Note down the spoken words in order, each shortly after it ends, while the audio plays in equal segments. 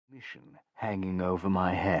magician hanging over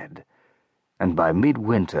my head, and by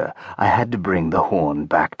midwinter I had to bring the horn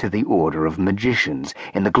back to the Order of Magicians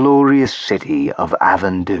in the glorious city of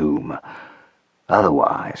Avendoom.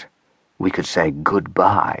 Otherwise, we could say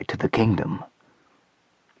goodbye to the kingdom.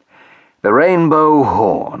 The rainbow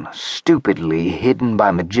horn, stupidly hidden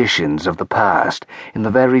by magicians of the past in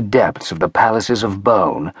the very depths of the palaces of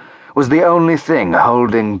bone, was the only thing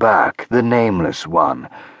holding back the Nameless One,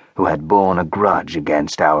 who had borne a grudge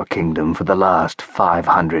against our kingdom for the last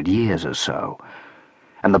 500 years or so.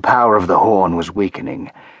 And the power of the horn was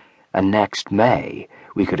weakening, and next May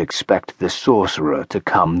we could expect the sorcerer to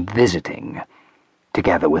come visiting,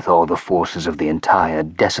 together with all the forces of the entire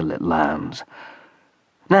desolate lands.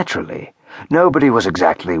 Naturally, nobody was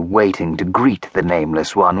exactly waiting to greet the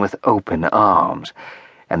Nameless One with open arms,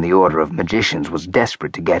 and the Order of Magicians was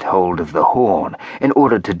desperate to get hold of the horn in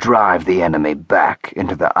order to drive the enemy back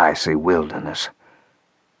into the icy wilderness.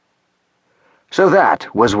 So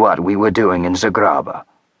that was what we were doing in Zagraba.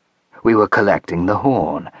 We were collecting the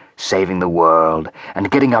horn, saving the world, and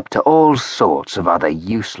getting up to all sorts of other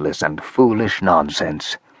useless and foolish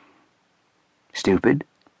nonsense. Stupid?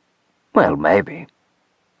 Well, maybe.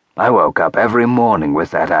 I woke up every morning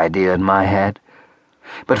with that idea in my head,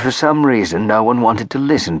 but for some reason no one wanted to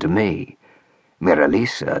listen to me.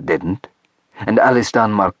 Miralisa didn't, and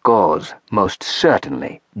Alistan Marcoz most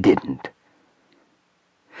certainly didn't.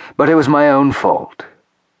 But it was my own fault.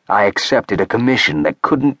 I accepted a commission that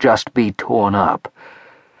couldn't just be torn up,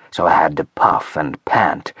 so I had to puff and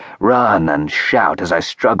pant, run and shout as I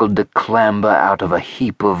struggled to clamber out of a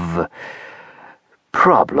heap of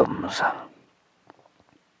problems.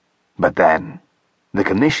 But then, the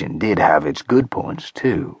commission did have its good points,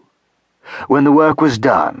 too. When the work was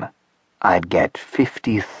done, I'd get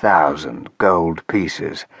 50,000 gold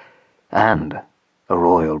pieces and a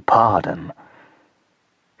royal pardon.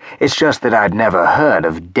 It's just that I'd never heard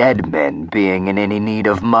of dead men being in any need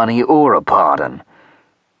of money or a pardon.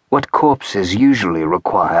 What corpses usually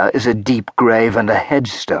require is a deep grave and a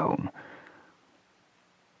headstone.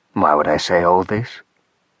 Why would I say all this?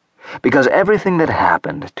 Because everything that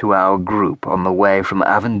happened to our group on the way from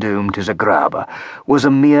Avendoom to Zagraba was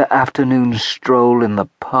a mere afternoon stroll in the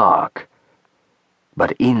park.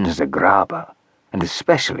 But in Zagraba, and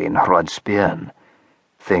especially in Hrodspien,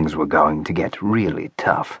 things were going to get really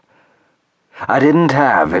tough. I didn't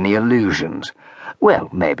have any illusions, well,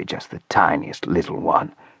 maybe just the tiniest little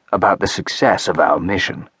one, about the success of our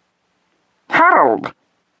mission. Harold,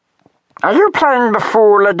 are you playing the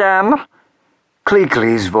fool again?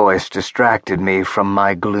 Cleekly's voice distracted me from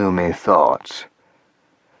my gloomy thoughts.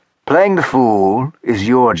 Playing the fool is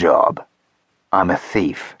your job. I'm a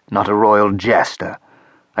thief, not a royal jester,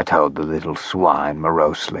 I told the little swine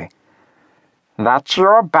morosely. That's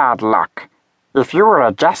your bad luck. If you were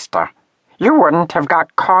a jester, you wouldn't have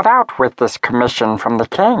got caught out with this commission from the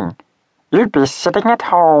king. You'd be sitting at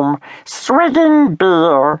home, swigging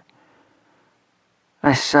beer.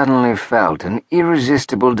 I suddenly felt an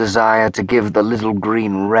irresistible desire to give the little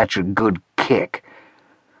green wretch a good kick.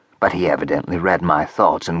 But he evidently read my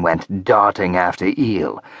thoughts and went darting after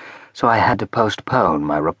Eel, so I had to postpone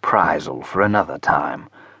my reprisal for another time.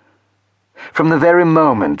 From the very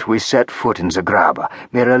moment we set foot in Zagraba,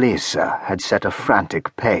 Miralisa had set a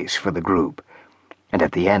frantic pace for the group, and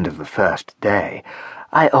at the end of the first day,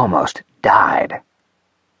 I almost died.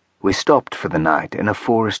 We stopped for the night in a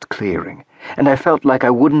forest clearing, and I felt like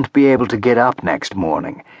I wouldn't be able to get up next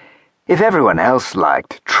morning. If everyone else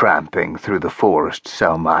liked tramping through the forest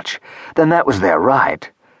so much, then that was their right,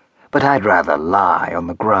 but I'd rather lie on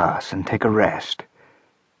the grass and take a rest.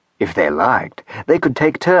 If they liked, they could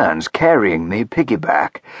take turns carrying me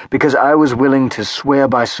piggyback, because I was willing to swear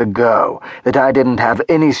by Sago that I didn't have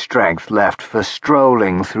any strength left for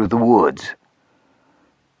strolling through the woods.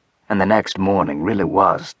 And the next morning really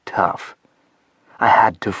was tough. I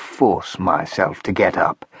had to force myself to get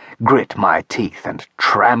up, grit my teeth, and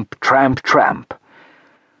tramp, tramp, tramp.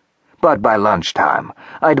 But by lunchtime,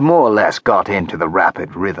 I'd more or less got into the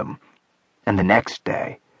rapid rhythm, and the next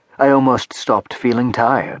day, I almost stopped feeling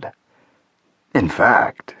tired. In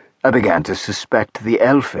fact, I began to suspect the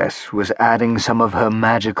Elfess was adding some of her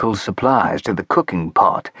magical supplies to the cooking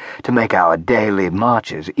pot to make our daily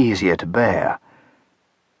marches easier to bear.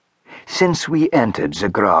 Since we entered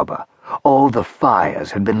Zagraba, all the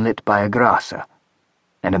fires had been lit by Agrasa,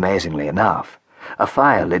 and amazingly enough, a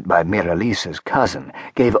fire lit by Miralisa's cousin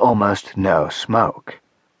gave almost no smoke.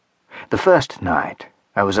 The first night,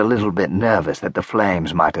 I was a little bit nervous that the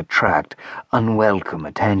flames might attract unwelcome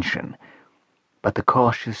attention, but the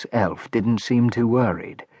cautious elf didn't seem too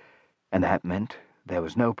worried, and that meant there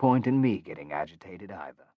was no point in me getting agitated either.